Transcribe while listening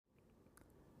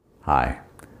Hi,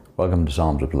 welcome to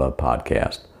Psalms of Love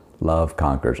podcast. Love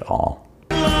conquers all.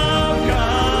 Love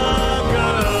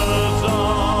conquers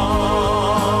all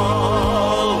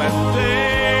and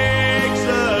takes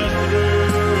us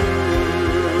through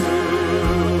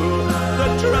the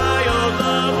trials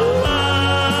of life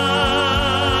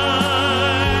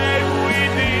we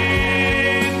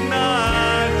did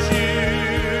not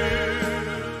choose.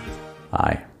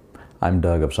 Hi, I'm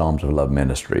Doug of Psalms of Love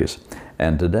Ministries,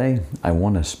 and today I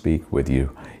want to speak with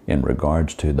you in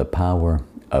regards to the power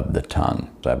of the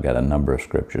tongue. So I've got a number of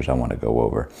scriptures I want to go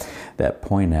over that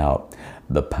point out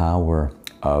the power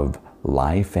of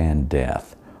life and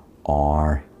death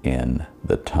are in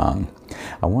the tongue.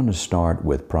 I want to start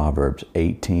with Proverbs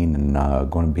 18 and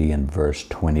going to be in verse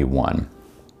 21.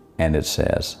 And it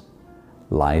says,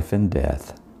 "Life and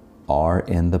death are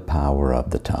in the power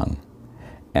of the tongue,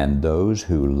 and those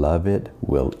who love it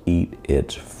will eat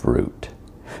its fruit."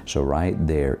 So right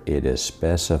there it is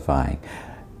specifying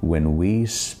when we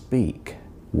speak,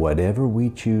 whatever we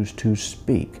choose to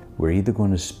speak, we're either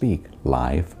going to speak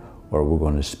life or we're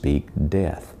going to speak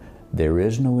death. There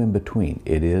is no in between.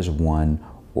 It is one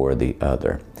or the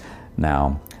other.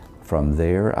 Now, from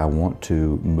there, I want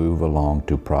to move along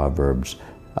to Proverbs.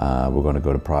 We're going to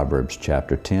go to Proverbs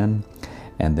chapter 10,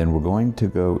 and then we're going to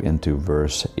go into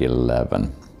verse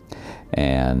 11.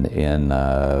 And in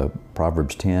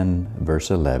Proverbs 10,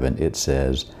 verse 11, it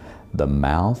says, "The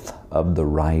mouth of the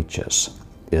righteous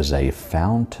is a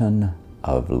fountain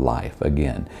of life."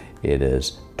 Again, it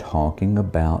is talking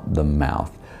about the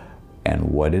mouth.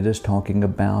 And what it is talking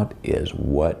about is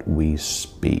what we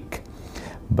speak.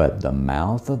 "But the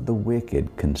mouth of the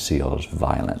wicked conceals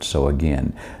violence." So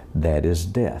again, that is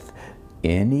death.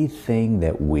 Anything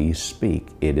that we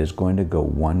speak, it is going to go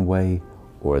one way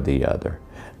or the other.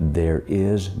 There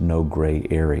is no gray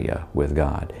area with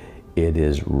God. It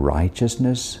is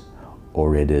righteousness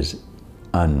or it is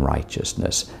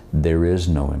unrighteousness. There is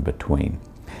no in between.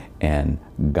 And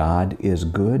God is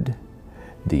good,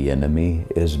 the enemy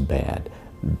is bad.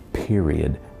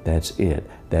 Period. That's it.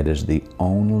 That is the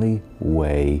only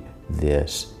way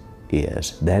this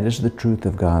is. That is the truth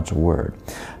of God's Word.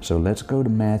 So let's go to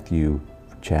Matthew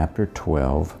chapter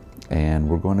 12, and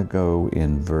we're going to go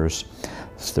in verse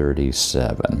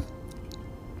 37.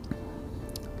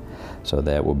 So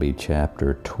that will be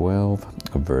chapter 12,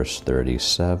 verse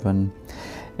 37.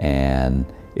 And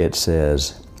it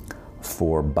says,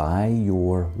 "For by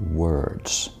your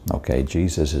words," okay,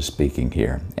 Jesus is speaking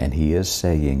here, and he is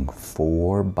saying,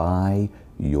 "For by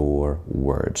your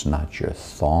words," not your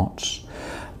thoughts,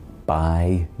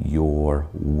 by your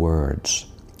words,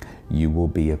 you will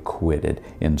be acquitted.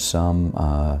 In some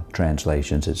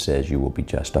translations, it says you will be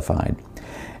justified.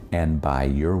 "And by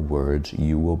your words,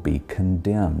 you will be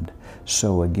condemned."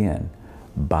 So again,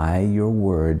 by your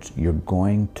words, you're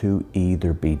going to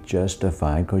either be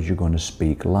justified because you're going to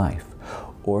speak life,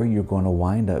 or you're going to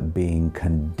wind up being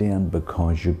condemned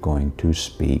because you're going to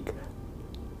speak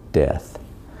death.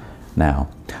 Now,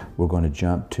 we're going to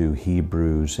jump to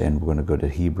Hebrews, and we're going to go to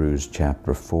Hebrews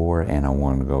chapter 4, and I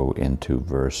want to go into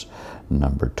verse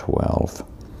number 12.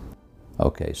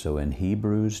 Okay, so in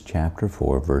Hebrews chapter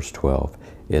 4, verse 12,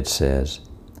 it says,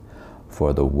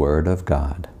 "For the word of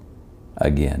God,"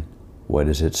 again, what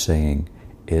is it saying?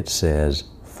 It says,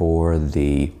 "For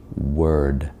the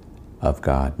word of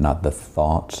God," not the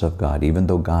thoughts of God. Even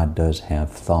though God does have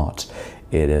thoughts,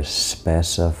 it is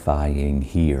specifying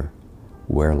here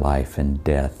where life and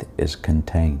death is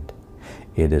contained.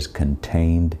 It is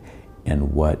contained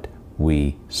in what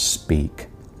we speak.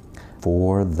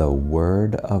 "For the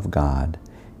word of God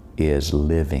is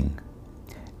living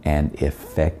and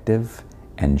effective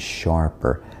and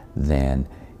sharper than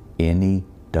any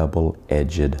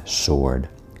double-edged sword,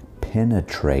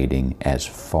 penetrating as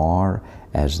far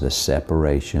as the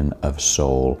separation of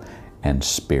soul and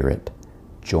spirit,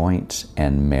 joints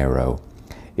and marrow.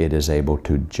 It is able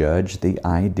to judge the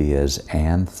ideas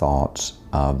and thoughts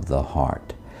of the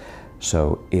heart."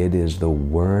 So it is the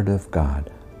Word of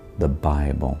God, the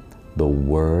Bible. The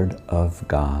Word of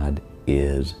God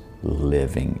is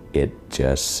living. It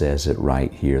just says it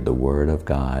right here. The Word of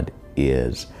God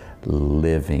is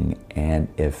living and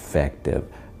effective.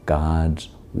 God's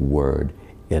Word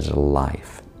is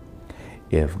life.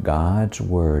 If God's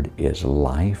Word is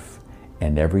life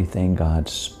and everything God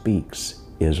speaks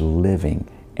is living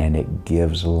and it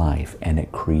gives life and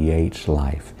it creates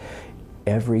life,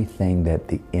 everything that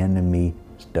the enemy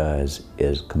does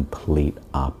is complete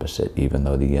opposite. Even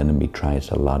though the enemy tries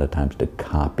a lot of times to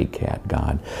copycat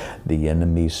God, the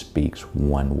enemy speaks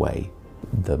one way.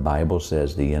 The Bible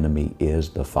says the enemy is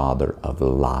the father of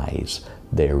lies.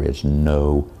 There is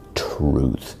no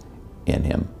truth in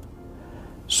him.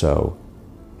 So,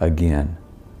 again,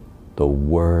 the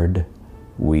word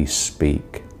we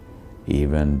speak,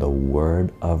 even the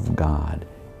word of God,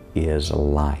 is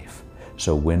life.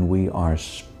 So when we are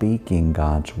speaking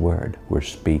God's word, we're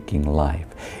speaking life.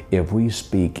 If we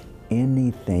speak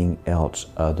anything else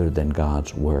other than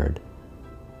God's word,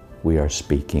 we are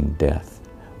speaking death.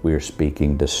 We are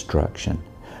speaking destruction.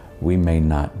 We may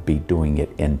not be doing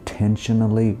it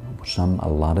intentionally. A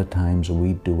lot of times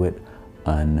we do it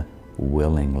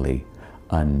unwillingly,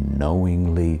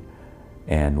 unknowingly,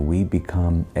 and we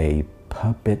become a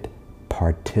puppet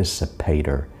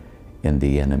participator in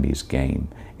the enemy's game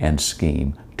and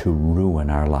scheme to ruin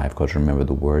our life. Because remember,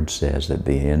 the word says that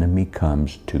the enemy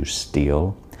comes to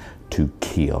steal, to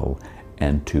kill,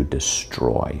 and to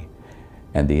destroy.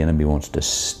 And the enemy wants to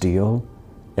steal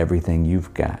everything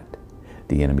you've got.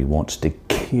 The enemy wants to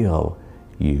kill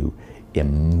you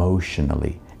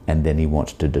emotionally, and then he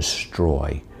wants to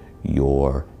destroy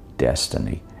your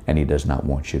destiny. And he does not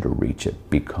want you to reach it,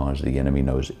 because the enemy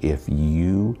knows if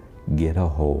you get a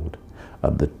hold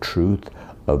of the truth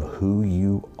of who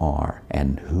you are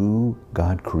and who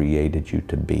God created you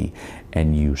to be,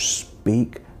 and you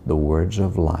speak the words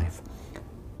of life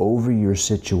over your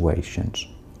situations,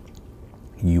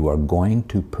 you are going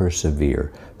to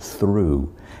persevere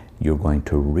through, you're going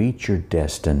to reach your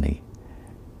destiny,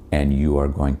 and you are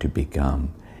going to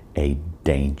become a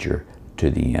danger to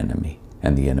the enemy.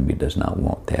 And the enemy does not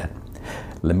want that.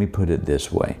 Let me put it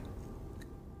this way.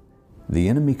 The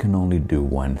enemy can only do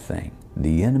one thing.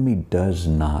 The enemy does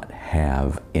not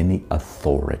have any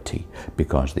authority,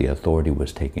 because the authority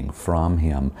was taken from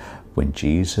him when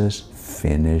Jesus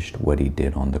finished what he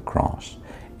did on the cross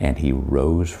and he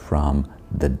rose from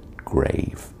the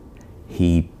grave.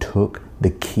 He took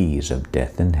the keys of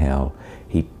death and hell.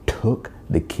 He took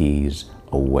the keys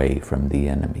away from the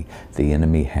enemy. The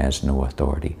enemy has no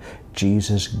authority.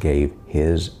 Jesus gave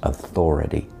his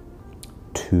authority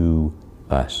to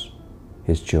us,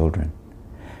 his children.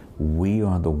 We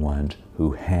are the ones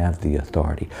who have the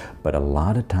authority. But a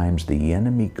lot of times the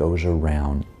enemy goes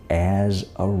around as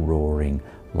a roaring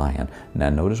lion. Now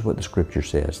notice what the scripture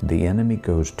says. The enemy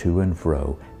goes to and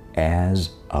fro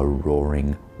as a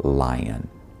roaring lion,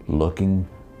 looking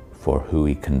for who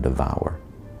he can devour.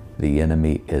 The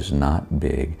enemy is not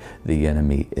big. The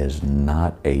enemy is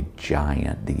not a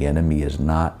giant. The enemy is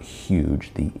not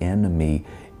huge. The enemy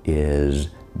is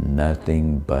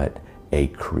nothing but a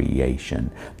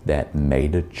creation that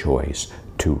made a choice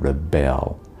to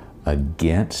rebel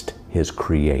against his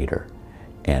creator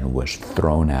and was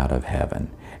thrown out of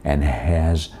heaven and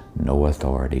has no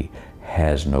authority,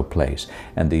 has no place.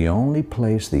 And the only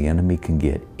place the enemy can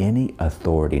get any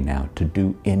authority now to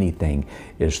do anything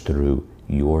is through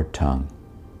your tongue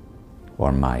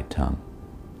or my tongue.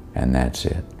 And that's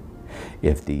it.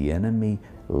 If the enemy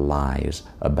lies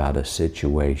about a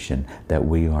situation that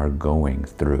we are going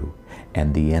through,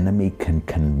 and the enemy can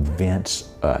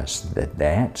convince us that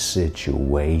that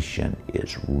situation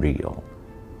is real,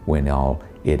 when all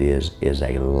it is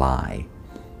a lie.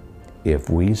 If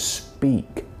we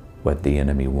speak what the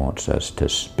enemy wants us to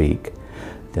speak,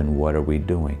 then what are we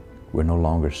doing? We're no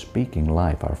longer speaking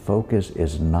life. Our focus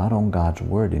is not on God's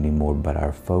word anymore, but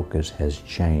our focus has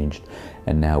changed,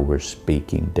 and now we're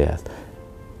speaking death.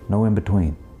 No in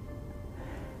between.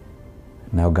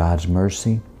 Now God's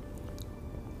mercy,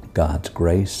 God's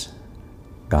grace,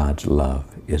 God's love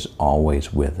is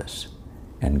always with us,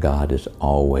 and God is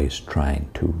always trying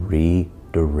to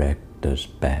redirect us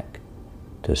back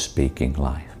to speaking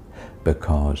life,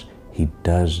 because he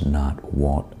does not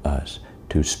want us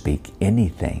to speak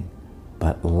anything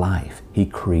but life. He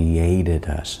created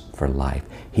us for life.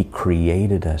 He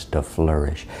created us to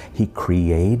flourish. He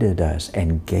created us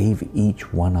and gave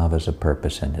each one of us a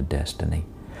purpose and a destiny.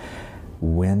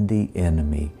 When the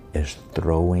enemy is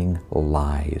throwing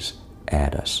lies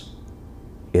at us,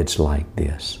 it's like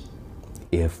this.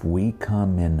 If we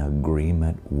come in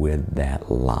agreement with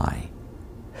that lie,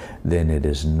 then it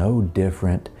is no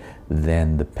different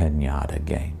than the piñata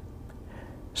game.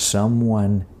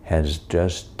 Someone has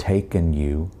just taken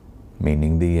you,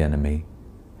 meaning the enemy,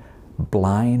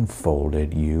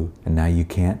 blindfolded you, and now you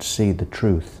can't see the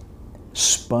truth,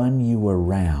 spun you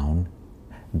around,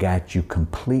 got you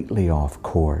completely off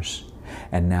course,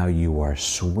 and now you are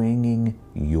swinging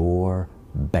your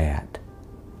bat,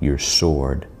 your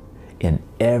sword, in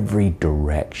every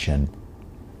direction,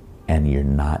 and you're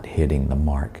not hitting the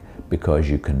mark because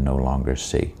you can no longer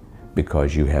see,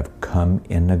 because you have come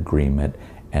in agreement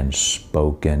and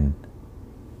spoken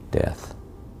death.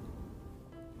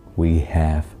 We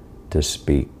have to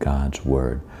speak God's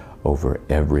word over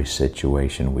every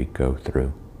situation we go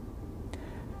through.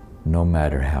 no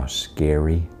matter how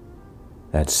scary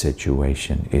that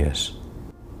situation is.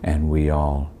 And we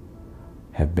all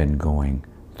have been going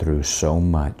through so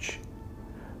much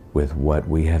with what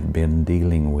we have been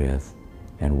dealing with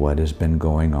and what has been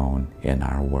going on in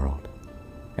our world.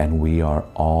 And we are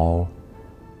all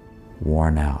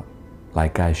worn out.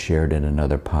 Like I shared in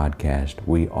another podcast,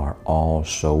 we are all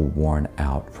so worn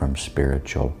out from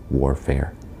spiritual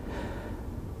warfare.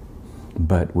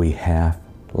 But we have,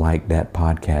 like that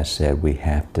podcast said, we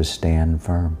have to stand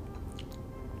firm.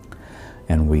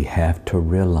 And we have to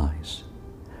realize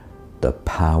the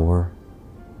power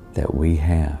that we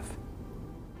have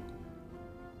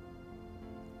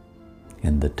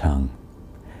in the tongue.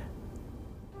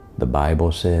 The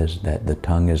Bible says that the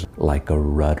tongue is like a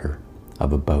rudder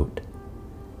of a boat,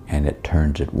 and it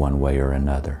turns it one way or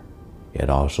another. It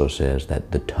also says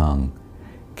that the tongue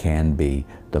can be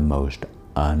the most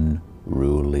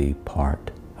unruly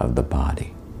part of the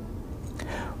body.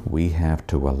 We have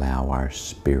to allow our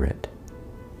spirit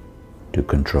to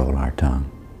control our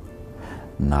tongue,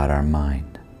 not our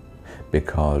mind.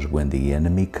 Because when the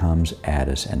enemy comes at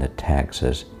us and attacks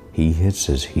us, he hits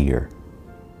us here.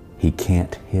 He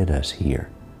can't hit us here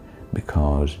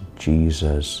because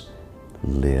Jesus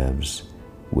lives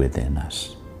within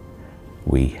us.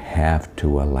 We have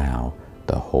to allow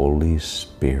the Holy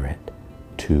Spirit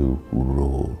to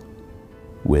rule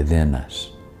within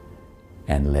us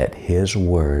and let His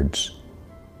words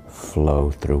flow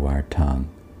through our tongue,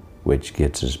 which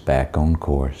gets us back on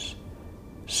course,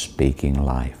 speaking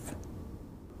life.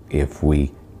 If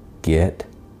we get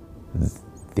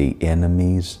the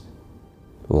enemy's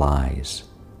lies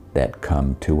that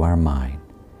come to our mind,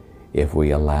 if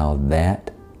we allow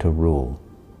that to rule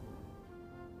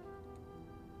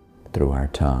through our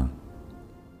tongue,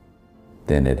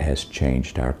 then it has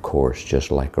changed our course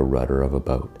just like a rudder of a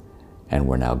boat, and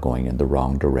we're now going in the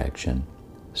wrong direction,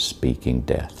 speaking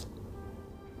death.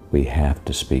 We have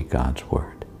to speak God's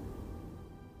word.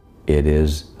 It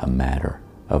is a matter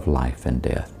of life and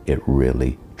death. It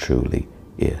really, truly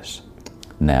is.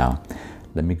 Now,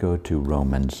 let me go to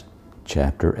Romans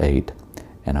chapter 8,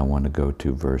 and I want to go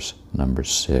to verse number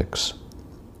 6.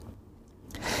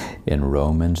 In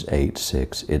Romans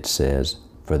 8:6, it says,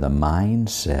 "For the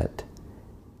mindset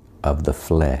of the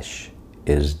flesh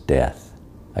is death."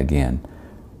 Again,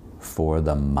 for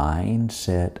the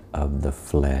mindset of the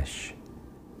flesh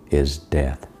is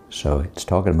death. So it's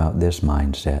talking about this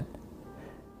mindset,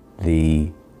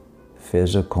 the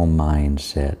physical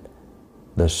mindset,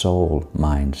 the soul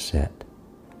mindset.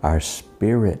 Our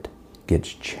spirit gets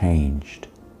changed,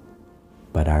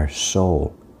 but our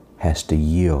soul has to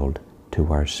yield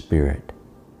to our spirit.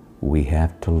 We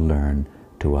have to learn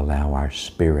to allow our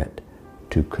spirit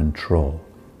to control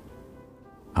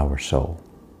our soul.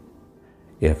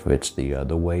 If it's the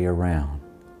other way around,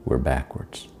 we're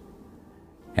backwards.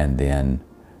 And then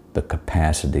the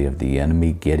capacity of the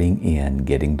enemy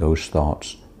getting those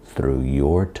thoughts through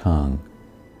your tongue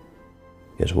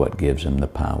is what gives him the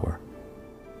power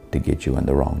to get you in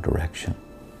the wrong direction.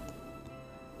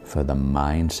 For the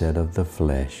mindset of the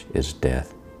flesh is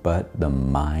death, but the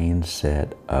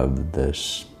mindset of the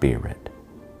Spirit,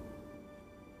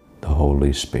 the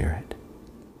Holy Spirit,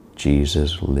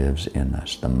 Jesus lives in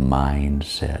us. The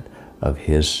mindset of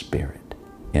His Spirit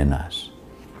in us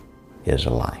is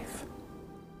life.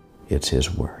 It's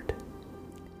His Word.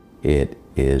 It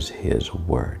is His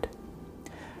Word.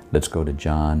 Let's go to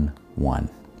John 1.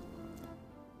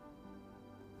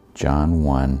 John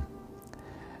 1,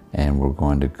 and we're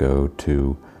going to go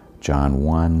to John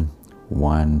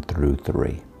 1 through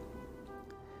 3.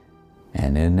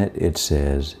 And in it, it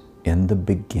says, "In the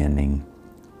beginning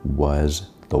was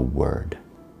the Word,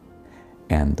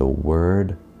 and the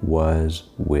Word was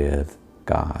with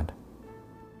God,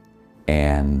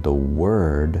 and the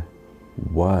Word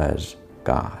was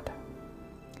God.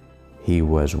 He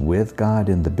was with God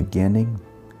in the beginning.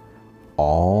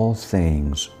 All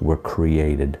things were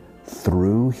created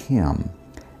through Him,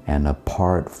 and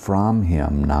apart from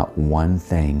Him, not one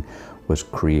thing was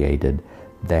created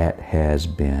that has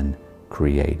been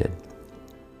created."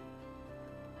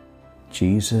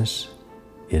 Jesus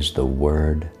is the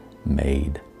Word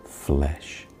made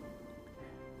flesh.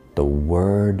 The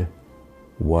Word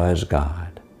was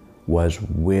God, was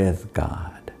with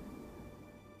God,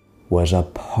 was a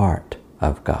part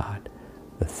of God,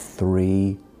 the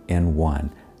three in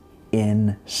one,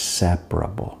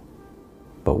 inseparable,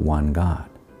 but one God.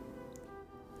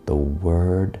 The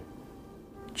Word,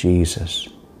 Jesus,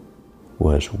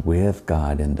 was with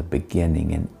God in the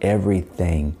beginning, and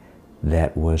everything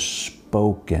that was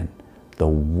spoken, the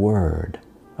Word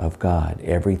of God,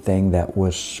 everything that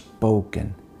was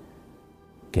spoken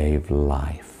gave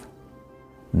life.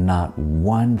 Not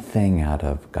one thing out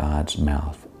of God's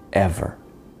mouth ever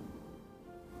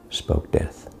spoke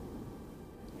death.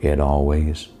 It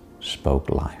always spoke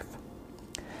life.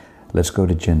 Let's go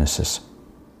to Genesis.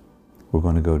 We're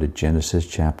going to go to Genesis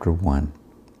chapter 1.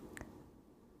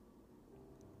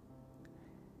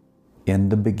 In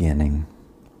the beginning,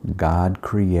 God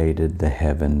created the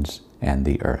heavens and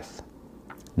the earth.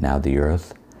 Now the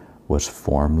earth was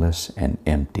formless and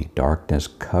empty. Darkness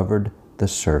covered the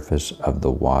surface of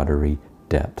the watery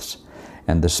depths,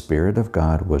 and the Spirit of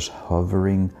God was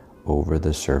hovering over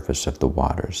the surface of the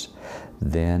waters.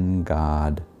 Then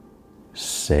God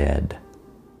said,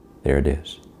 there it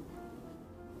is.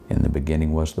 In the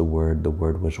beginning was the Word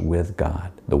was with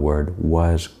God, the Word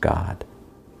was God.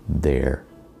 There,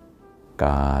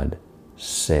 God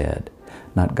said.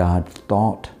 Not God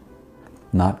thought,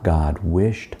 not God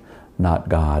wished, not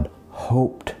God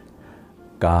hoped.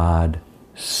 God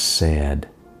said.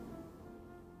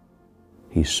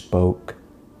 He spoke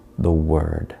the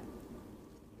word.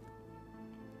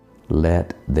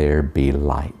 Let there be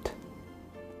light.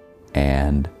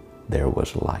 And there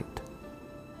was light.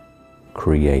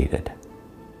 Created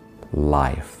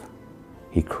life.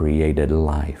 He created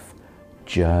life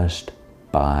just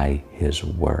by His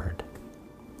word.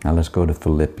 Now let's go to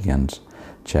Philippians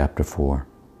chapter 4.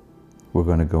 We're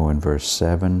going to go in verse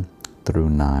 7 through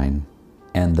 9.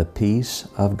 And the peace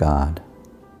of God,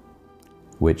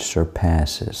 which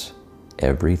surpasses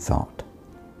every thought.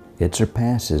 It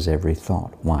surpasses every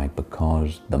thought. Why?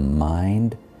 Because the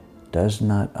mind does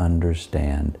not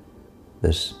understand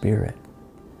the Spirit.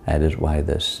 That is why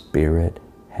the Spirit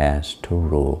has to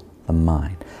rule the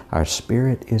mind. Our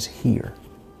spirit is here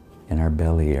in our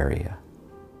belly area.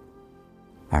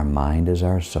 Our mind is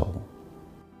our soul.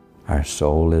 Our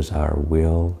soul is our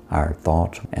will, our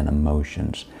thoughts and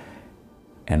emotions.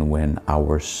 And when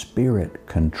our spirit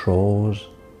controls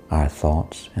our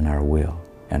thoughts and our will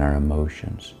and our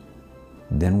emotions,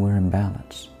 then we're in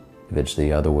balance. If it's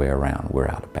the other way around, we're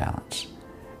out of balance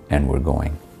and we're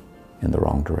going in the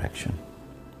wrong direction.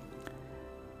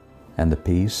 And the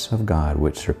peace of God,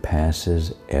 which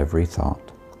surpasses every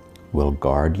thought, will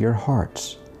guard your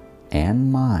hearts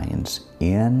and minds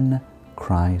in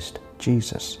Christ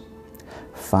Jesus.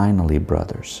 Finally,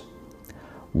 brothers,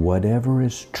 whatever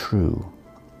is true,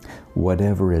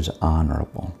 whatever is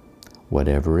honorable,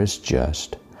 whatever is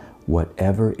just,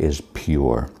 whatever is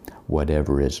pure,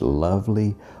 whatever is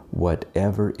lovely,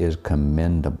 whatever is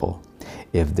commendable,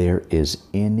 if there is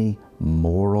any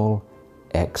moral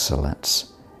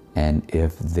excellence, and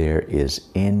if there is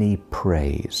any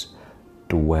praise,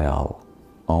 dwell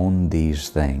on these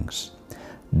things.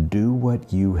 Do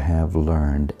what you have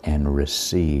learned and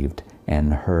received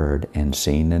and heard and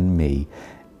seen in me,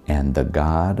 and the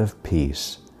God of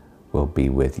peace will be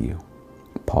with you.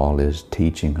 Paul is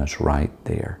teaching us right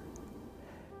there.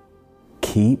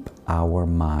 Keep our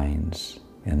minds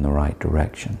in the right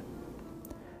direction.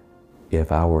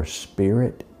 If our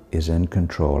spirit is in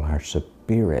control, our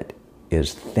spirit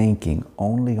is thinking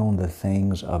only on the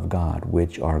things of God,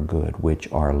 which are good,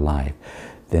 which are life,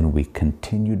 then we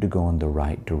continue to go in the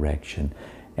right direction,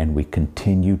 and we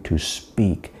continue to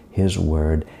speak His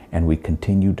word, and we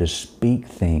continue to speak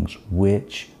things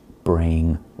which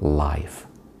bring life.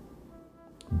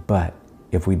 But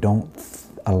if we don't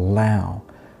allow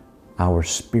our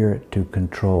spirit to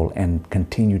control and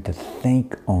continue to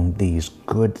think on these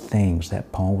good things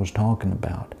that Paul was talking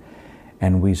about,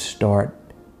 and we start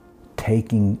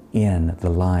taking in the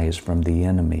lies from the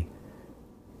enemy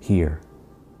here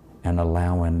and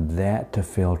allowing that to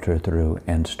filter through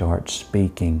and start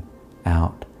speaking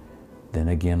out, then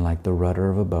again, like the rudder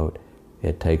of a boat,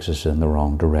 it takes us in the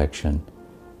wrong direction,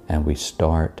 and we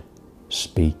start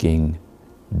speaking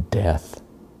death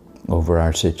over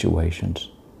our situations.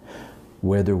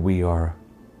 Whether we are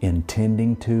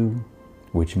intending to,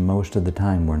 which most of the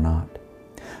time we're not.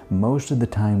 Most of the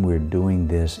time we're doing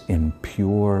this in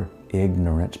pure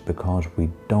ignorance because we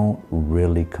don't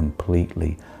really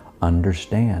completely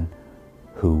understand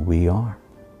who we are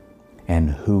and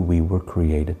who we were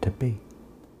created to be.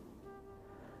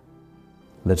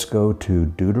 Let's go to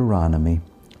Deuteronomy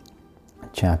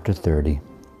chapter 30,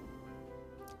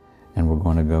 and we're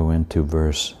going to go into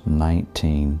verse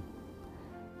 19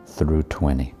 through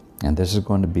 20. And this is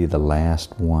going to be the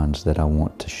last ones that I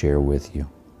want to share with you.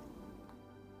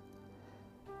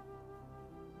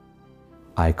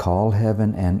 I call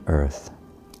heaven and earth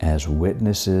as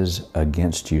witnesses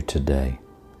against you today,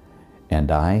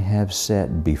 and I have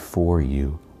set before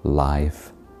you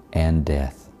life and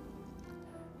death,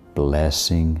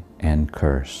 blessing and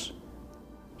curse.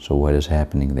 So what is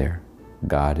happening there?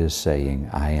 God is saying,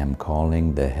 I am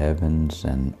calling the heavens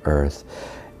and earth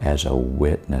as a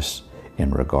witness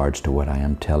in regards to what I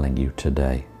am telling you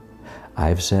today.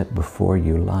 I've set before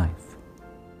you life.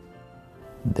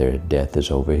 Their death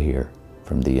is over here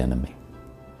from the enemy.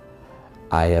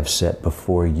 I have set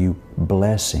before you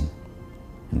blessing,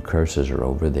 and curses are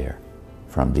over there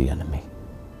from the enemy.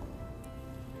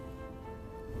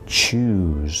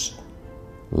 Choose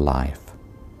life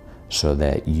so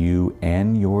that you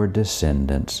and your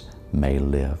descendants may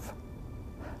live.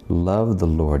 Love the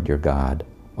Lord your God,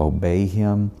 obey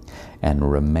Him,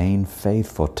 and remain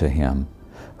faithful to Him,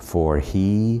 for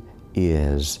He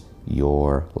is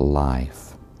your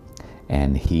life,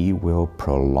 and He will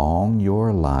prolong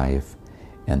your life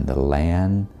in the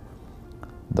land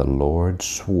the Lord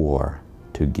swore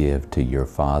to give to your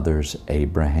fathers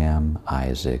Abraham,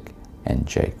 Isaac, and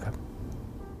Jacob.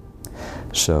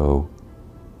 So,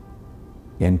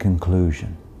 in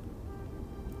conclusion,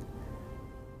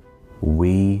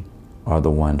 we are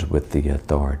the ones with the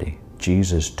authority.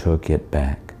 Jesus took it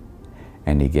back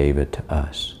and He gave it to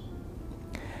us.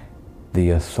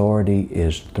 The authority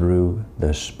is through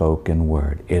the spoken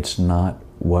word. It's not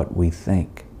what we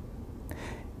think.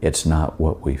 It's not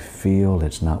what we feel.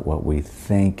 It's not what we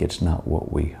think. It's not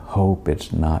what we hope.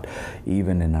 It's not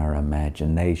even in our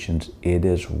imaginations. It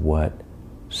is what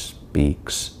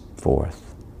speaks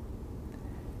forth.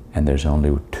 And there's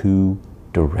only two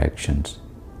directions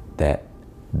that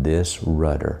this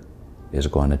rudder is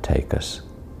going to take us.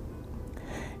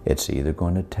 It's either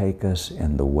going to take us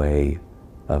in the way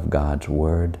of God's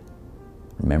Word.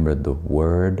 Remember, the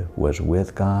Word was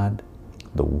with God.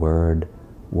 The Word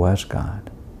was God.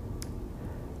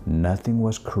 Nothing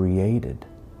was created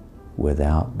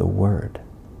without the Word.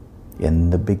 In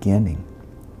the beginning,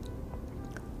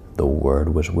 the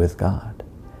Word was with God.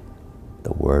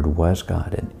 The Word was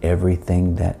God, and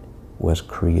everything that was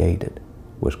created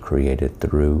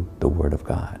through the Word of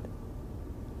God,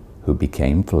 who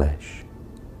became flesh,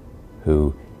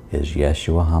 who is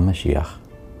Yeshua HaMashiach,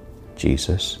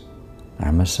 Jesus,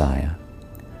 our Messiah,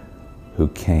 who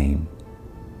came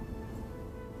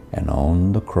and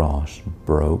on the cross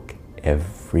broke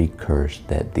every curse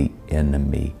that the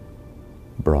enemy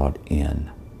brought in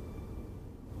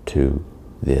to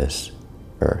this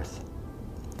earth.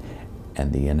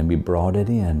 And the enemy brought it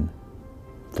in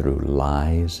through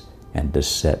lies and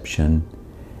deception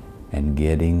and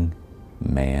getting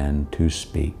man to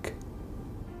speak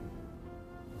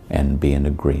and be in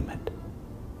agreement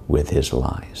with his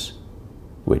lies,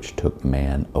 which took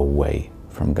man away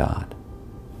from God.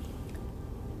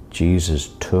 Jesus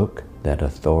took that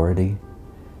authority,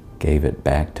 gave it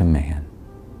back to man.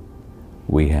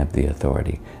 We have the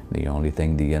authority. The only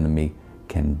thing the enemy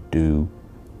can do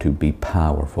to be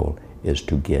powerful is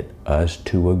to get us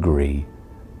to agree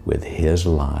with his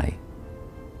lie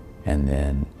and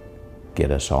then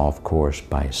get us off course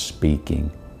by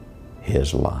speaking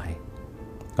his lie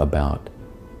about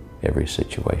every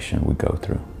situation we go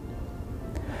through.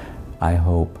 I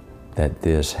hope that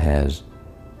this has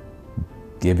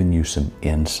given you some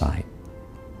insight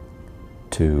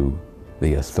to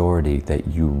the authority that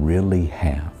you really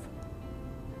have.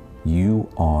 You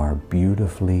are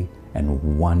beautifully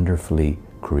and wonderfully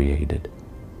created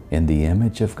in the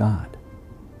image of God.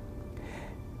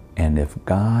 And if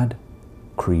God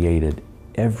created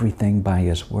everything by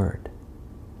His Word,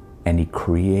 and He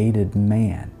created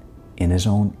man in His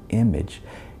own image,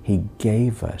 He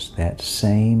gave us that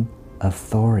same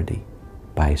authority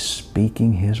by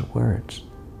speaking His words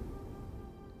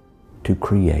to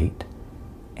create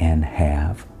and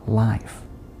have life.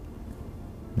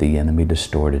 The enemy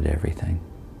distorted everything.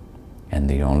 And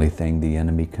the only thing the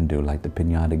enemy can do, like the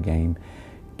piñata game,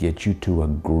 get you to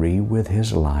agree with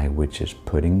his lie, which is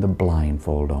putting the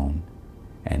blindfold on.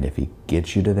 And if he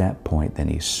gets you to that point, then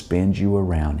he spins you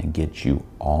around and gets you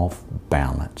off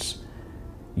balance.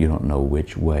 You don't know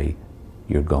which way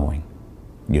you're going.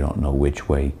 You don't know which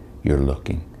way you're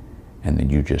looking. And then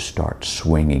you just start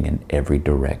swinging in every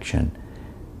direction.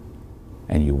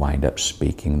 And you wind up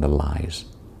speaking the lies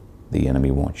the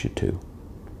enemy wants you to.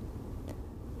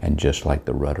 And just like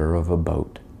the rudder of a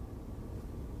boat,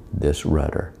 this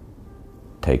rudder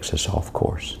takes us off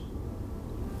course.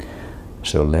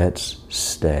 So let's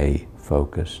stay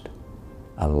focused.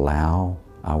 Allow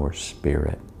our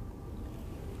spirit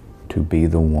to be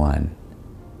the one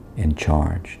in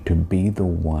charge, to be the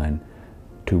one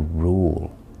to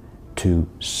rule, to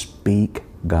speak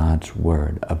God's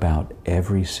word about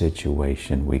every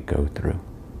situation we go through.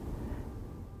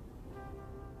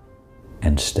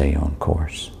 And stay on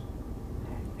course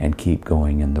and keep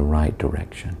going in the right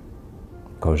direction,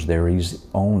 because there is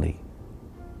only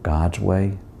God's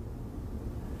way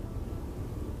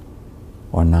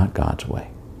or not God's way?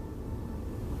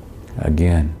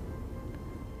 Again,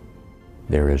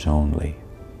 there is only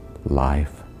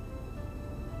life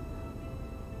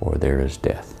or there is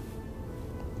death.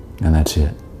 And that's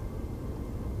it.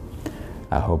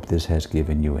 I hope this has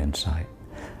given you insight.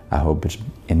 I hope it's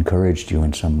encouraged you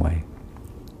in some way.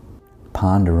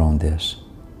 Ponder on this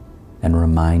and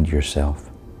remind yourself,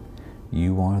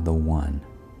 you are the one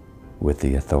with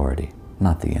the authority,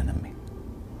 not the enemy.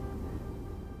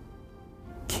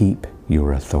 Keep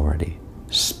your authority.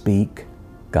 Speak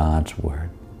God's word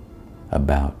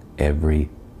about every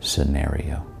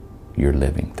scenario you're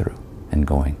living through and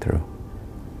going through.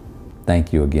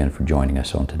 Thank you again for joining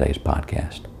us on today's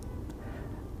podcast.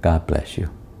 God bless you.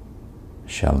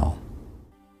 Shalom.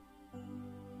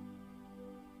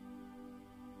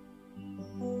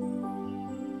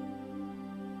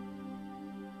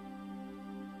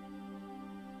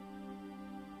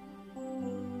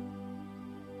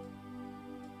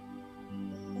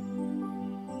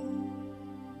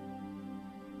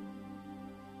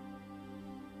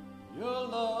 Your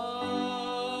love,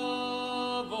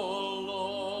 oh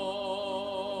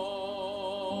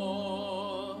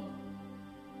Lord,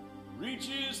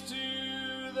 reaches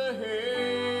to the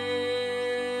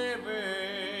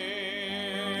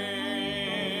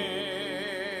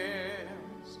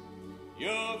heavens.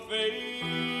 Your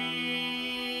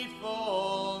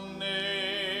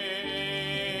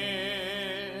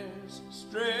faithfulness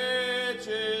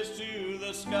stretches to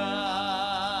the sky.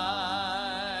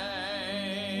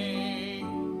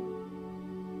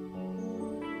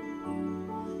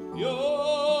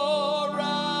 Your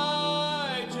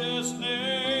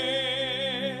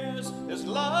righteousness is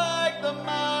like the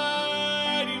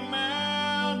mighty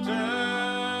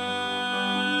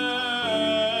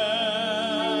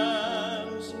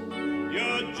mountains.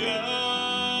 Your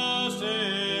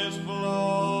justice flows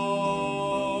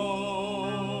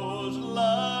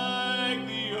like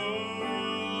the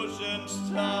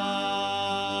ocean's tide.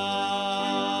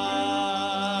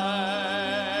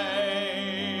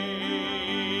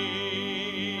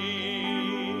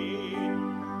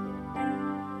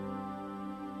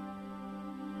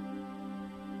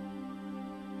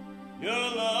 Your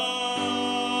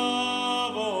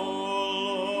love, oh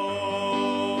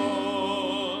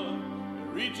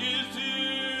Lord, reaches to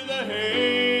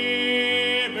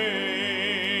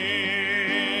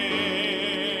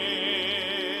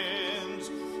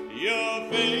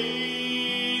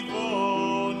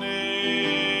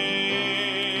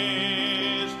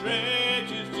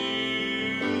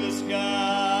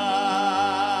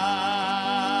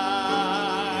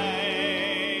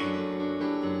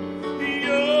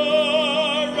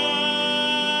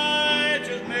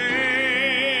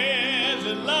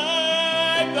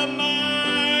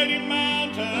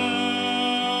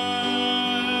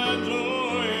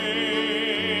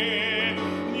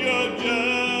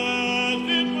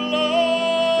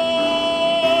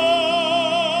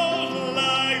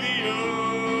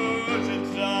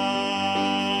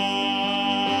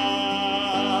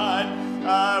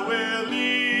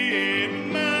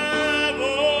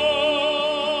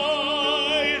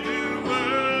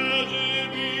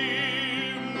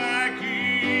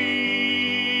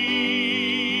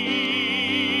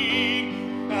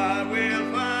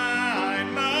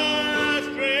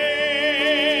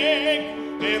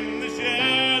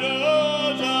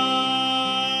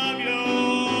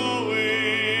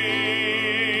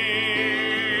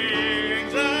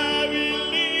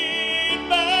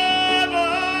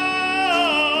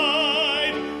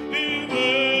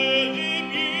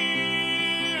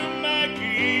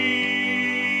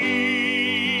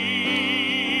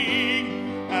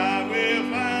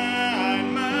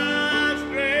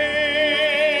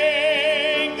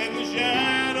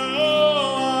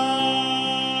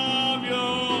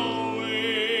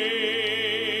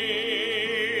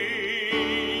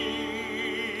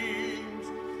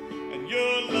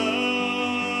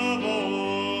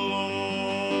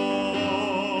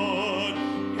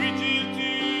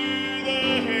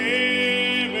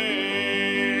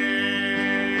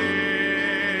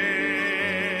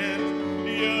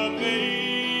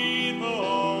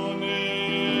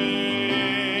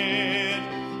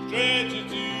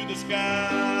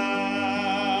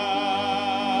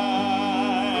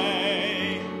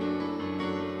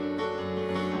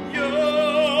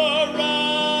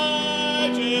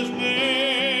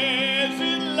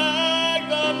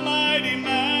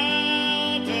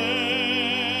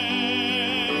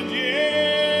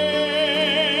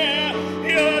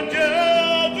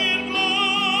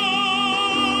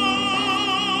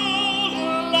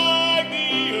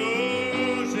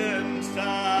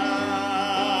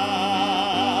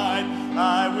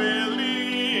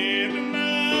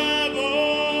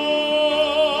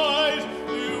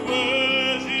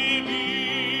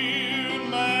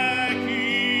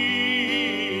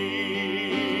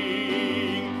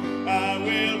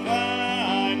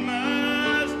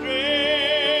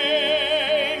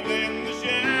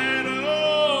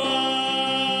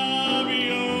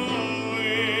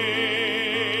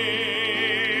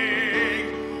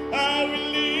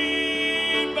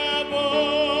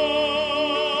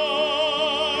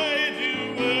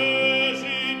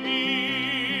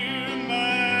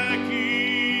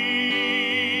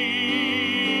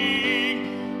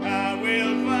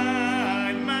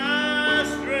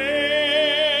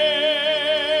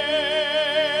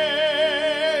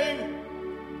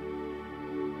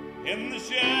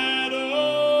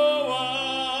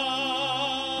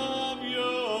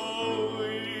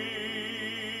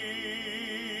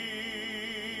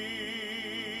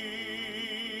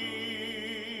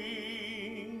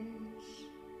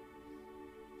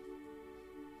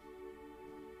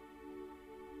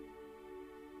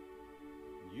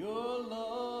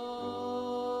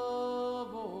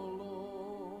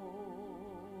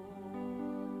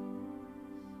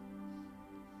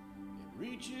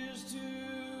reaches to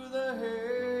the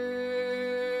heavens.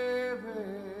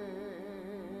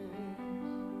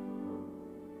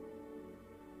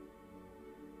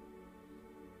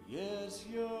 Yes,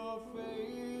 your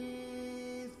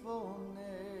faithfulness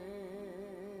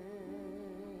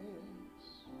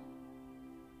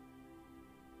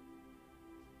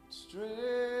stretches